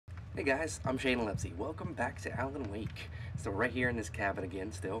Hey guys, I'm xcatalepsyx. Welcome back to Alan Wake. So we're right here in this cabin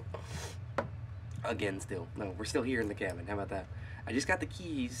again, still. No, we're still here in the cabin. How about that? I just got the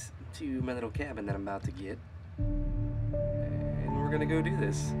keys to my little cabin that I'm about to get. And we're gonna go do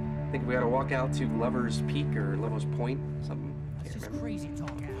this. I think we gotta walk out to Lover's Peak or Lover's Point, something. This is crazy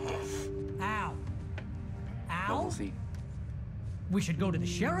talk, Al. Al? But we'll see. We should go to the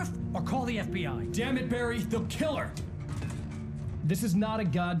sheriff or call the FBI. Damn it, Barry, they'll kill her. This is not a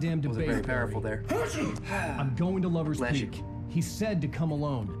goddamn debate. Wasn't very powerful there. I'm going to Lover's Bless Peak. you. He said to come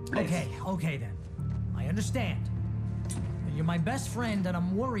alone. Okay then. I understand. You're my best friend, and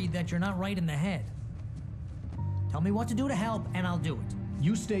I'm worried that you're not right in the head. Tell me what to do to help, and I'll do it.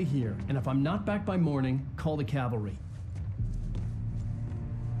 You stay here, and if I'm not back by morning, call the cavalry.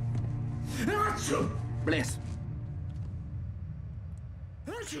 Bless.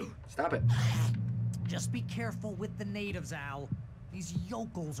 Stop it. Just be careful with the natives, Al. These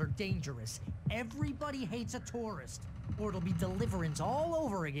yokels are dangerous. Everybody hates a tourist, or it'll be deliverance all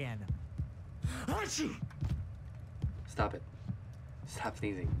over again. Stop it. Stop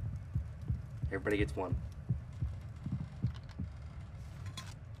sneezing. Everybody gets one.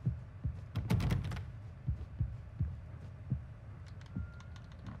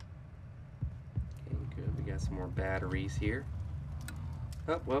 Okay, good. We got some more batteries here.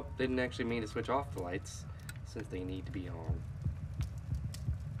 Oh, well, didn't actually mean to switch off the lights since they need to be on.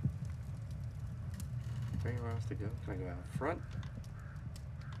 Anywhere else to go? Can I go out front?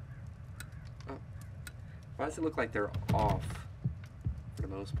 Oh. Why does it look like they're off for the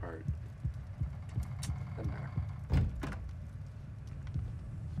most part? Doesn't matter.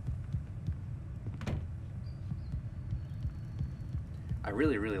 I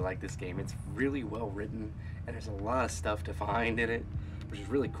really, really like this game. It's really well written, and there's a lot of stuff to find in it, which is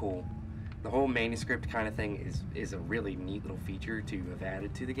really cool. The whole manuscript kind of thing is a really neat little feature to have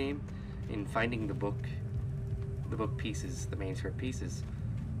added to the game. In finding the book pieces, the manuscript pieces,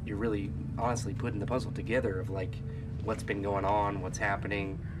 you're really honestly putting the puzzle together of like what's been going on, what's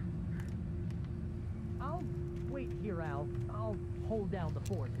happening. I'll wait here, Al. I'll hold down the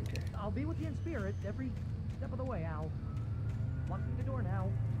fort. Okay. I'll be with you in spirit every step of the way, Al. Locking the door now.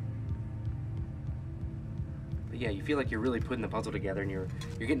 But yeah, you feel like you're really putting the puzzle together, and you're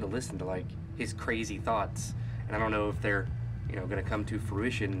getting to listen to like his crazy thoughts. And I don't know if they're, going to come to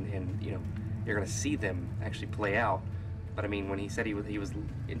fruition, and you're going to see them actually play out. But I mean, when he said he was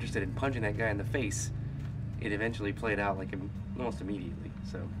interested in punching that guy in the face, it eventually played out like almost immediately.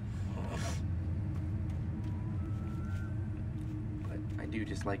 So, but I do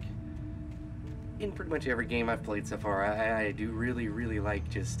just like, in pretty much every game I've played so far, I do really, really like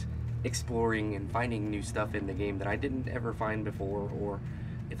just exploring and finding new stuff in the game that I didn't ever find before, or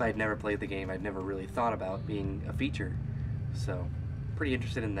if I'd never played the game, I'd never really thought about being a feature. So, pretty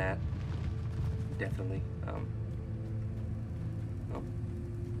interested in that, definitely.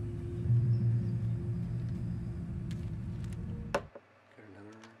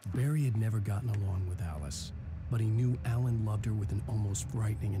 Barry had never gotten along with Alice, but he knew Alan loved her with an almost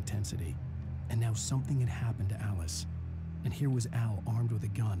frightening intensity. And now something had happened to Alice. And here was Al armed with a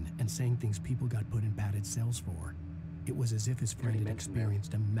gun and saying things people got put in padded cells for. It was as if his friend had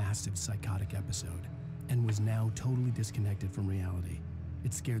experienced a massive psychotic episode and was now totally disconnected from reality.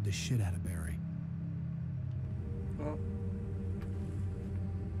 It scared the shit out of Barry. Well,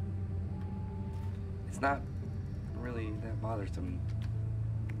 it's not really that bothersome.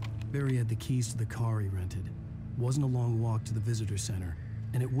 Barry had the keys to the car he rented. Wasn't a long walk to the visitor center,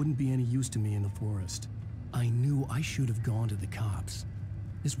 and it wouldn't be any use to me in the forest. I knew I should have gone to the cops.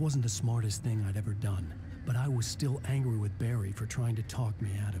 This wasn't the smartest thing I'd ever done, but I was still angry with Barry for trying to talk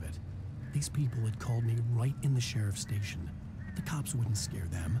me out of it. These people had called me right in the sheriff's station. The cops wouldn't scare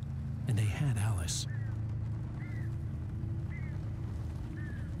them, and they had Alice.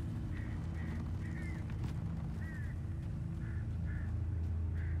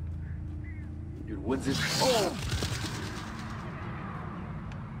 Dude, woods is... Oh!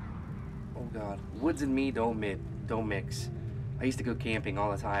 Oh god. Woods and me don't mix. I used to go camping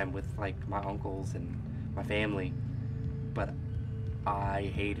all the time with like my uncles and my family, but I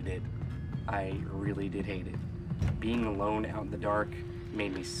hated it. I really did hate it. Being alone out in the dark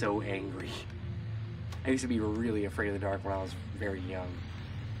made me so angry. I used to be really afraid of the dark when I was very young.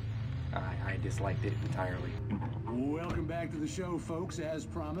 I disliked it entirely. Welcome back to the show, folks. As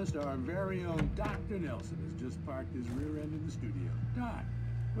promised, our very own Dr. Nelson has just parked his rear end in the studio. Doc,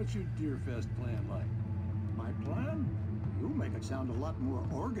 what's your Deerfest plan like? My plan? You make it sound a lot more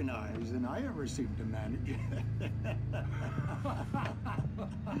organized than I ever seem to manage.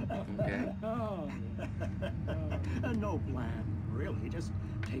 Okay. No plan. really just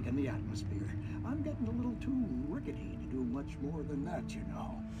taking the atmosphere. I'm getting a little too rickety to do much more than that, you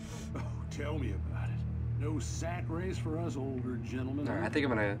know. Oh, tell me about it. No sack race for us older gentlemen. All right, I think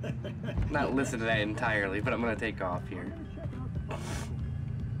I'm gonna not listen to that entirely, but I'm gonna take off here.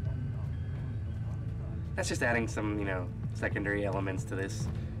 That's just adding some, you know, secondary elements to this,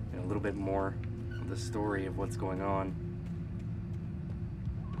 you know, a little bit more of the story of what's going on.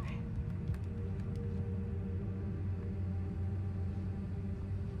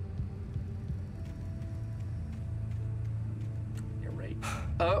 You're right.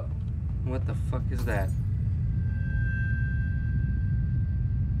 Oh, what the fuck is that?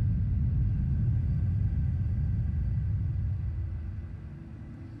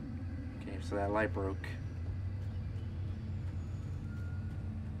 Okay, so that light broke.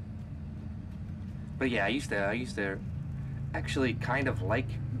 But yeah, I used to actually kind of like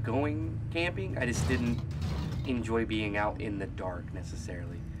going camping. I just didn't enjoy being out in the dark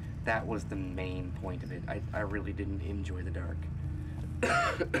necessarily. That was the main point of it. I really didn't enjoy the dark. I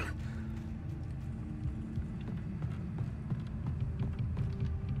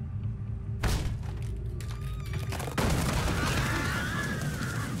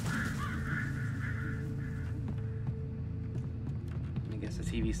guess the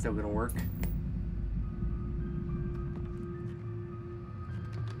TV's still gonna work.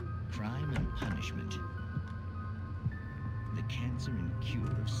 Crime and punishment. The cancer and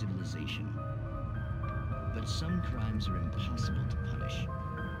cure of civilization. But some crimes are impossible to punish,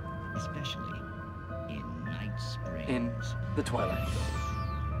 especially in Night Springs. In the Twilight.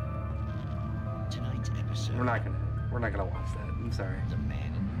 Tonight's episode. We're not gonna watch that. I'm sorry. The Man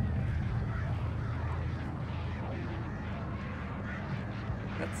in the Moon.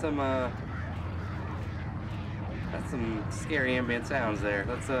 That's some scary ambient sounds there.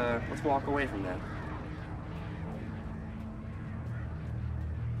 Let's walk away from that.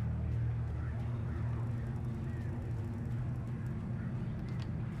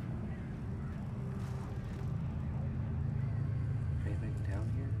 Anything down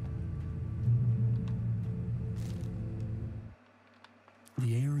here?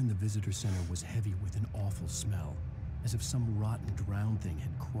 The air in the visitor center was heavy with an awful smell, as if some rotten drowned thing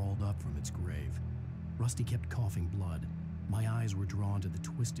had crawled up from its grave. Rusty kept coughing blood. My eyes were drawn to the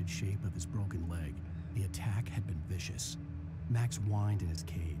twisted shape of his broken leg. The attack had been vicious. Max whined in his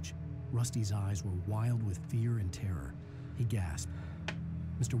cage. Rusty's eyes were wild with fear and terror. He gasped.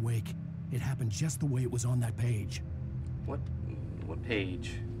 "Mr. Wake, it happened just the way it was on that page." What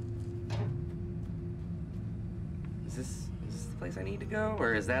page? Is this the place I need to go,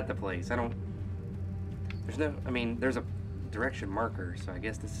 or is that the place? There's a direction marker, so I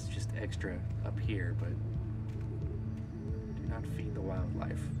guess this is just extra up here, but do not feed the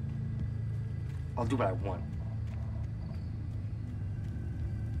wildlife. I'll do what I want.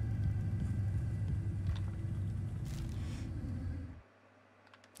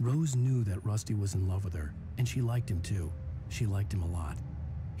 Rose knew that Rusty was in love with her, and she liked him too. She liked him a lot.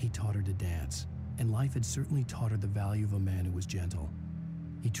 He taught her to dance, and life had certainly taught her the value of a man who was gentle.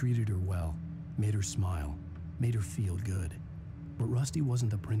 He treated her well, made her smile, made her feel good. But Rusty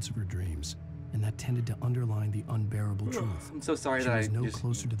wasn't the prince of her dreams, and that tended to underline the unbearable truth. I'm so sorry She that I was no just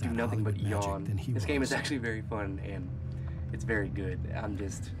closer to do that nothing but Hollywood magic yawn. than he This game is was. actually very fun, and it's very good. I'm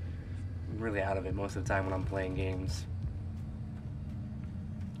really out of it most of the time when I'm playing games.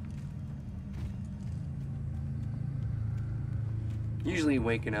 Usually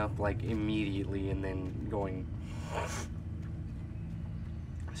waking up like immediately and then going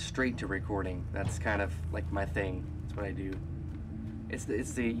straight to recording. That's kind of like my thing. That's what I do. It's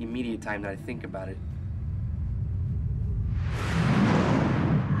the immediate time that I think about it.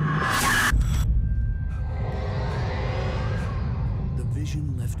 The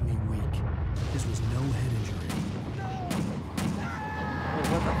vision left me weak. This was no head injury. Well,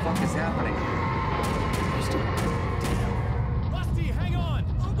 what the fuck is happening? Rusty, hang on!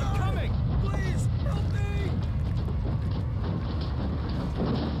 I'm coming! Please, help me!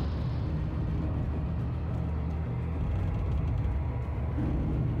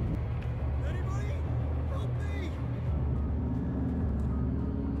 Anybody? Help me!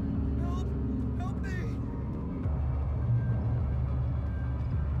 Help me!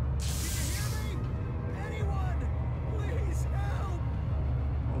 Can you hear me? Anyone? Please help!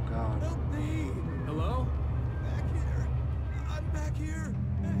 Oh god. Help me! Hello? Back here! I'm back here!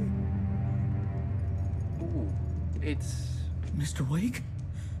 Hey! Ooh, it's. Mr. Wake?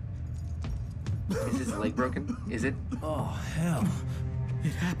 Is his leg broken? Is it? Oh, hell.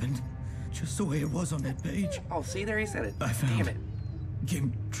 It happened just the way it was on that page. Oh, see, there he said it. I found Damn it.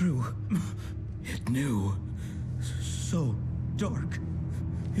 Came true. It knew. So dark.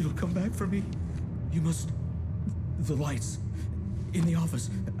 It'll come back for me. You must... The lights. In the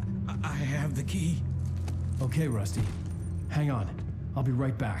office. I have the key. Okay, Rusty. Hang on. I'll be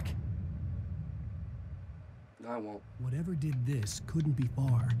right back. I won't. Whatever did this couldn't be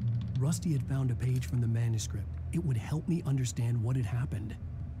far. Rusty had found a page from the manuscript. It would help me understand what had happened.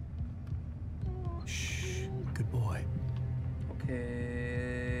 Shh. Good boy.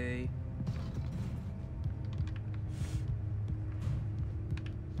 Okay.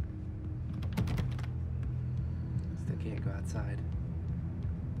 Still can't go outside.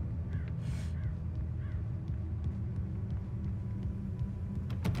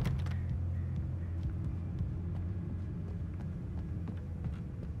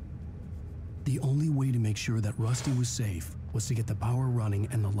 The only way to make sure that Rusty was safe was to get the power running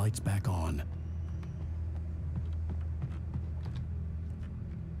and the lights back on.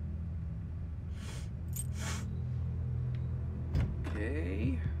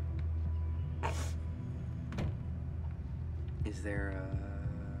 Okay. Is there a...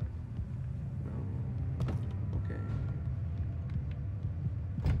 No. Okay.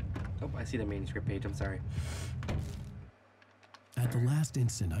 Oh, I see the manuscript page. I'm sorry. At the last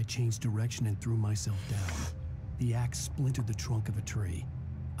instant, I changed direction and threw myself down. The axe splintered the trunk of a tree.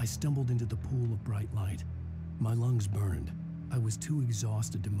 I stumbled into the pool of bright light. My lungs burned. I was too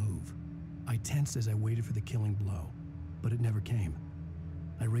exhausted to move. I tensed as I waited for the killing blow, but it never came.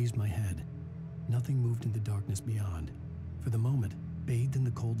 I raised my head. Nothing moved in the darkness beyond. For the moment, bathed in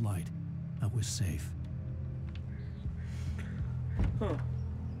the cold light, I was safe. Huh.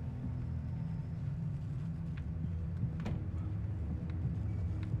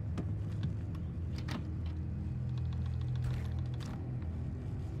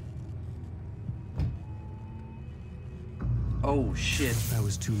 Oh, shit. I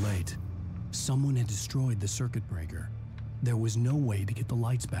was too late. Someone had destroyed the circuit breaker. There was no way to get the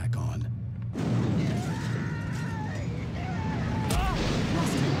lights back on.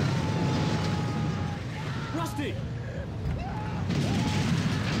 Rusty!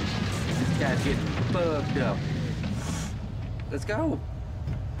 This guy's getting bugged up. Let's go.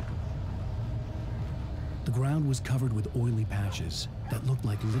 The ground was covered with oily patches that looked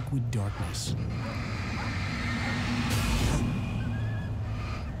like liquid darkness.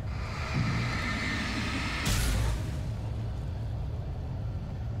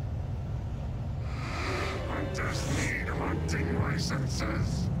 I just need hunting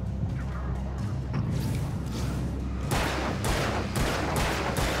licenses.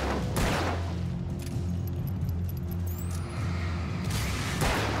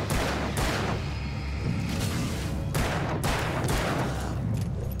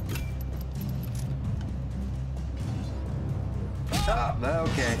 Oh,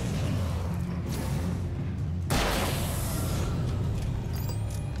 okay.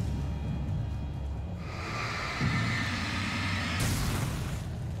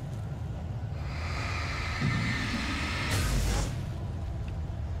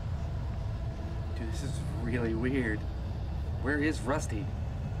 Dude, this is really weird. Where is Rusty?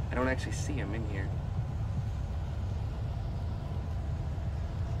 I don't actually see him in here.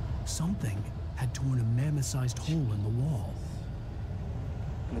 Something had torn a mammoth-sized hole in the wall.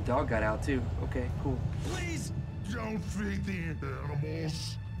 And the dog got out too. Okay, cool. Please don't feed the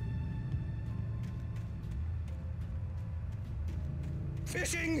animals.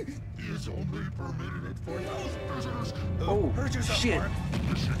 Fishing is only permitted for those visitors who Oh, purchase a shit. park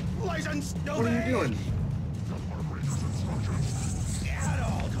fishing license. What are you doing? At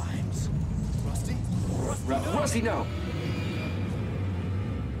all times. Rusty? Rusty, no.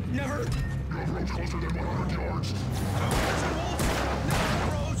 Never. You approach closer than 100 yards. Never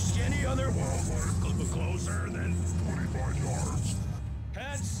approach any other wildlife closer than 25 yards.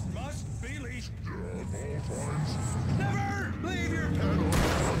 Pets must be leashed. At all times. Never leave your pet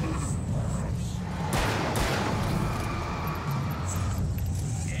unattended.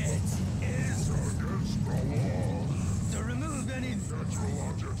 It is against the law to remove any natural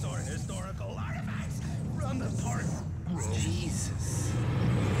objects or historical artifacts from the park. Jesus.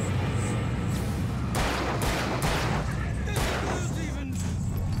 This includes even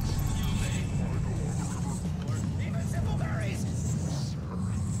humane or even simple berries.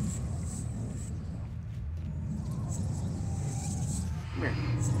 Come here.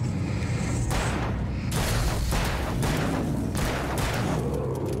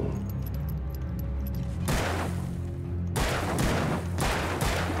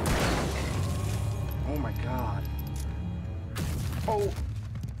 Oh my God. Oh.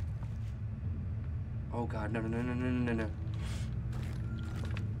 Oh God, no, no, no, no, no, no, no.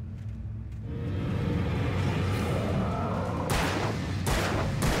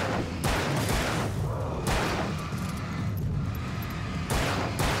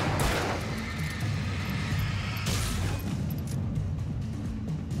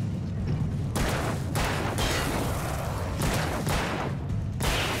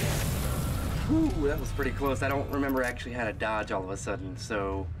 Whew, that was pretty close. I don't remember actually how to dodge all of a sudden,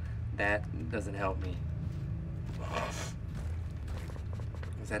 so that doesn't help me.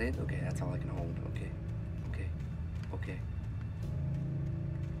 Is that it? Okay, that's all I can hold. Okay.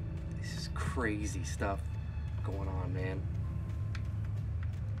 This is crazy stuff going on, man.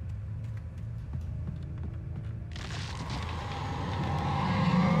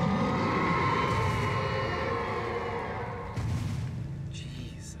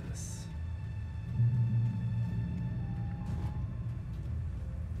 Jesus.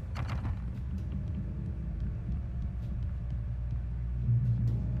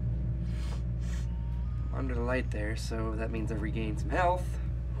 Under the light there, so that means I've regained some health.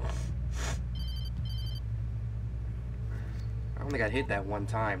 I only got hit that one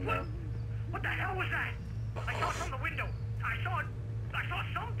time, though. What the hell was that? I saw it from the window. I saw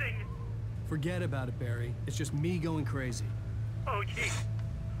something. Forget about it, Barry. It's just me going crazy. Oh, jeez.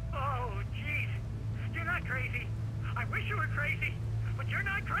 Oh, jeez. You're not crazy. I wish you were crazy, but you're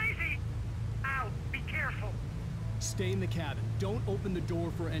not crazy. Ow, be careful. Stay in the cabin. Don't open the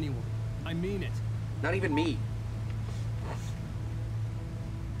door for anyone. I mean it. Not even me.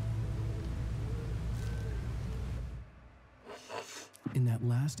 In that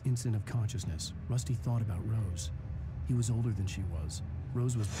last instant of consciousness, Rusty thought about Rose. He was older than she was.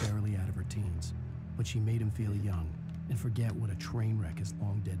 Rose was barely out of her teens, but she made him feel young and forget what a train wreck his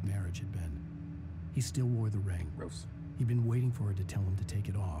long-dead marriage had been. He still wore the ring. Rose. He'd been waiting for her to tell him to take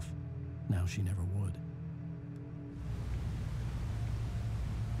it off. Now she never would.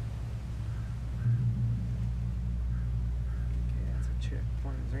 Okay, that's a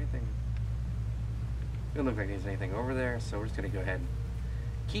checkpoint. Is there anything? Doesn't look like there's anything over there, so we're just gonna go ahead and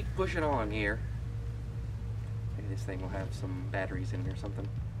keep pushing on here. Maybe this thing will have some batteries in it or something.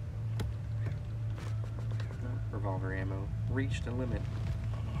 Oh, revolver ammo. Reached a limit.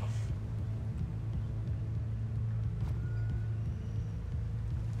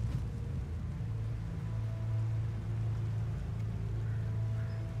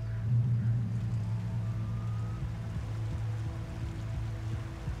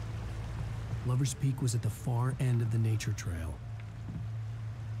 Lover's Peak was at the far end of the nature trail.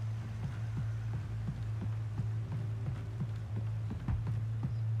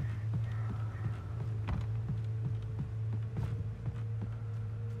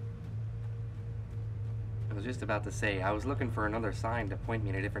 I was just about to say, I was looking for another sign to point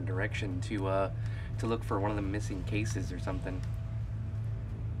me in a different direction to look for one of the missing cases or something.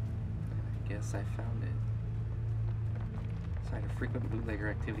 I guess I found it. Site of frequent bootlegger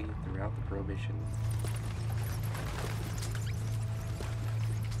activity throughout the Prohibition.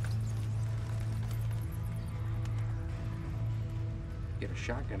 Get a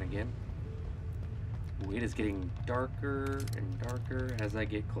shotgun again. Ooh, it is getting darker and darker as I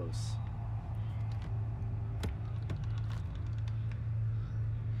get close.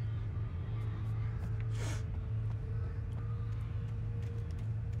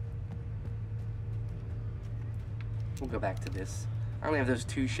 We'll go back to this. I only have those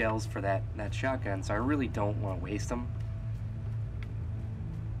 2 shells for that shotgun, so I really don't want to waste them.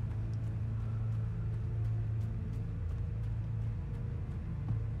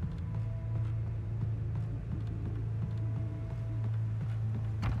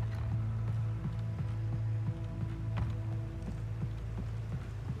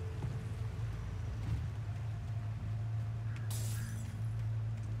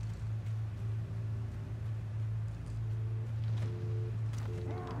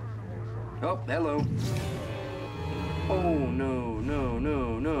 Oh, hello. Oh no, no,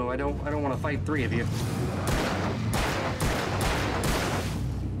 no, no. I don't want to fight 3 of you.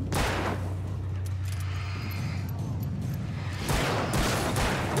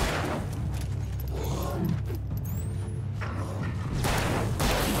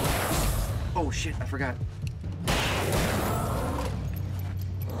 Oh shit, I forgot.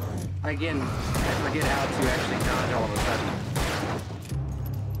 Again, I forget how to actually dodge all of a sudden.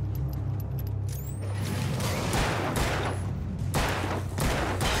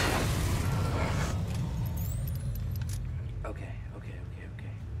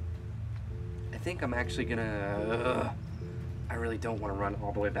 I think I'm actually gonna... I really don't want to run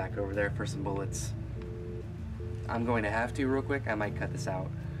all the way back over there for some bullets. I'm going to have to real quick. I might cut this out.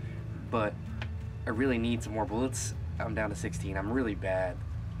 But I really need some more bullets. I'm down to 16. I'm really bad.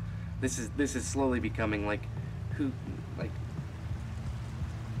 This is slowly becoming like...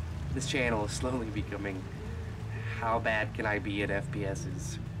 This channel is slowly becoming... How bad can I be at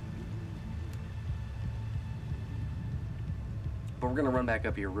FPSs? But we're gonna run back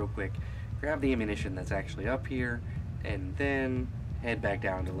up here real quick. Grab the ammunition that's actually up here, and then head back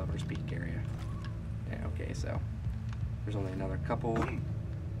down to Lover's Peak area. Yeah, okay, so there's only another couple.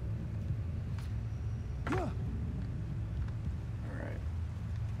 Alright.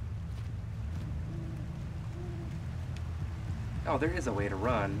 Oh, there is a way to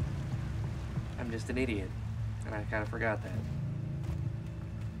run. I'm just an idiot. And I kind of forgot that.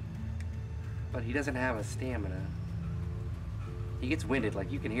 But he doesn't have a stamina. He gets winded,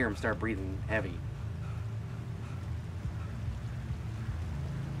 like you can hear him start breathing heavy.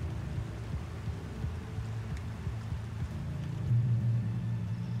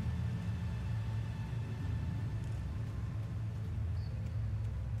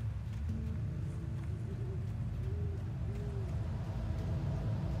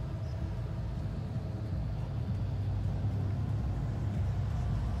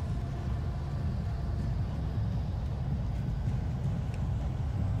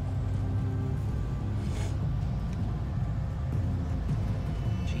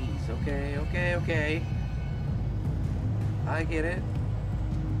 Okay. I get it.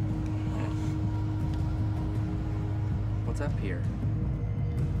 What's up here?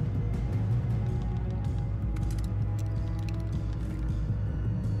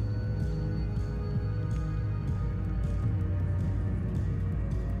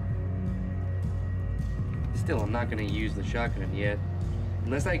 Still, I'm not gonna use the shotgun yet,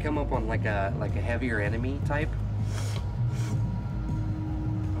 unless I come up on like a heavier enemy type.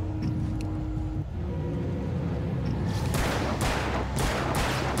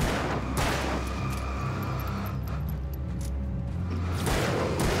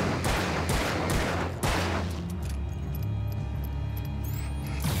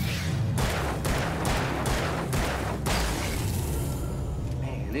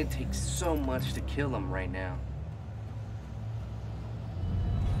 It takes so much to kill him right now.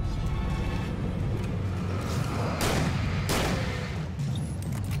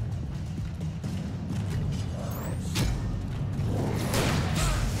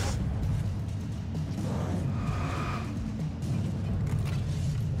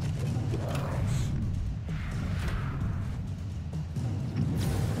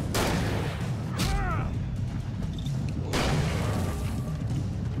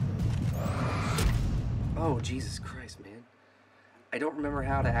 Oh, Jesus Christ, man. I don't remember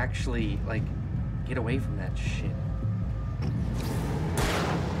how to actually, like, get away from that shit.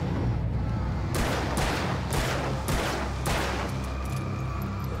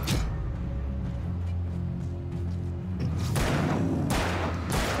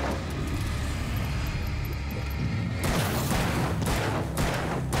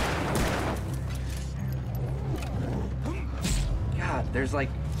 God, there's like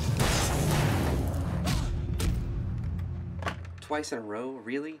twice in a row?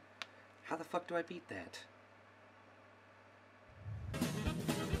 Really? How the fuck do I beat that?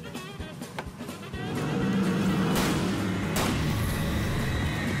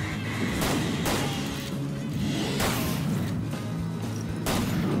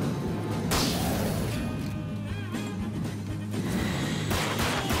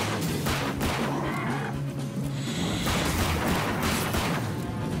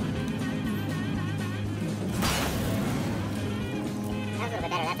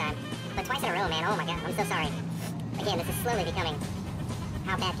 Man, oh my god, I'm so sorry. Again, this is slowly becoming,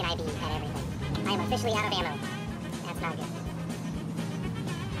 how bad can I be at everything? I am officially out of ammo. That's not good.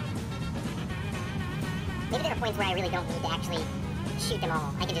 Maybe there are points where I really don't need to actually shoot them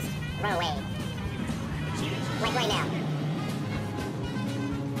all. I can just run away. Like right now.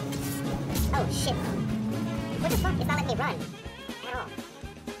 Oh shit. What the fuck? It's not letting me run. At all.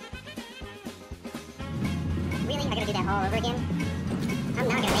 Really? I gotta do that all over again? I'm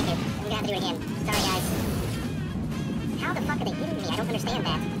not gonna make it. I'm gonna have to do it again. Sorry, guys. How the fuck are they hitting me? I don't understand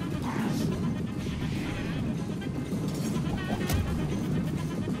that.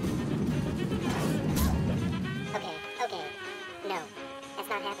 Okay. No. That's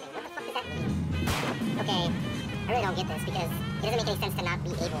not happening. What the fuck does that mean? Okay. I really don't get this, because it doesn't make any sense to not be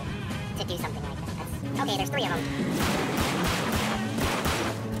able to do something like that. That's... Okay, there's 3 of them.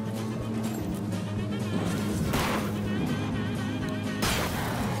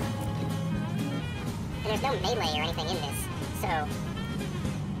 There's no melee or anything in this, so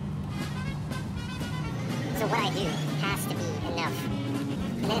what I do has to be enough.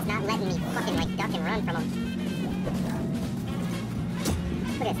 And then it's not letting me fucking, like, duck and run from them.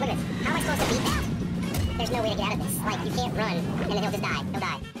 Look at this. How am I supposed to beat that? There's no way to get out of this. Like, you can't run, and then he'll just die. He'll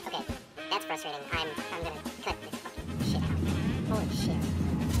die. Okay, that's frustrating. I'm gonna cut this fucking shit out. Holy shit.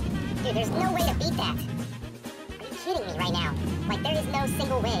 Dude, there's no way to beat that. Are you kidding me right now? Like, there is no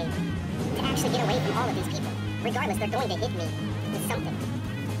single way to actually get away from all of these people. Regardless, they're going to hit me with something.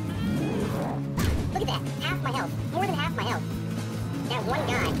 Look at one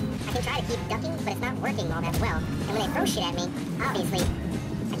guy. I can try to keep ducking, but it's not working all that well. And when they throw shit at me, obviously,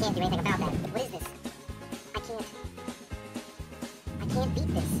 I can't do anything about that. What is this? I can't beat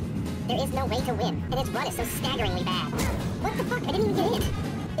this. There is no way to win, and its run is so staggeringly bad. What the fuck? I didn't even get hit.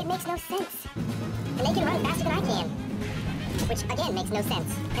 It makes no sense. And they can run faster than I can. Which, again, makes no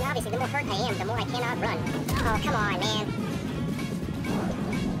sense. And obviously, the more hurt I am, the more I cannot run. Oh, come on, man.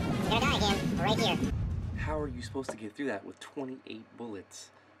 I'm gonna die again, right here. How are you supposed to get through that with 28 bullets?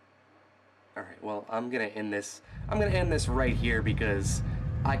 Alright, well, I'm gonna end this right here because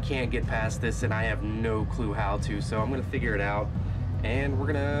I can't get past this and I have no clue how to, so I'm gonna figure it out and we're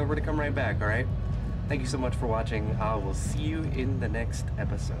gonna come right back, alright? Thank you so much for watching. I will see you in the next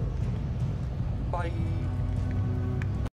episode. Bye!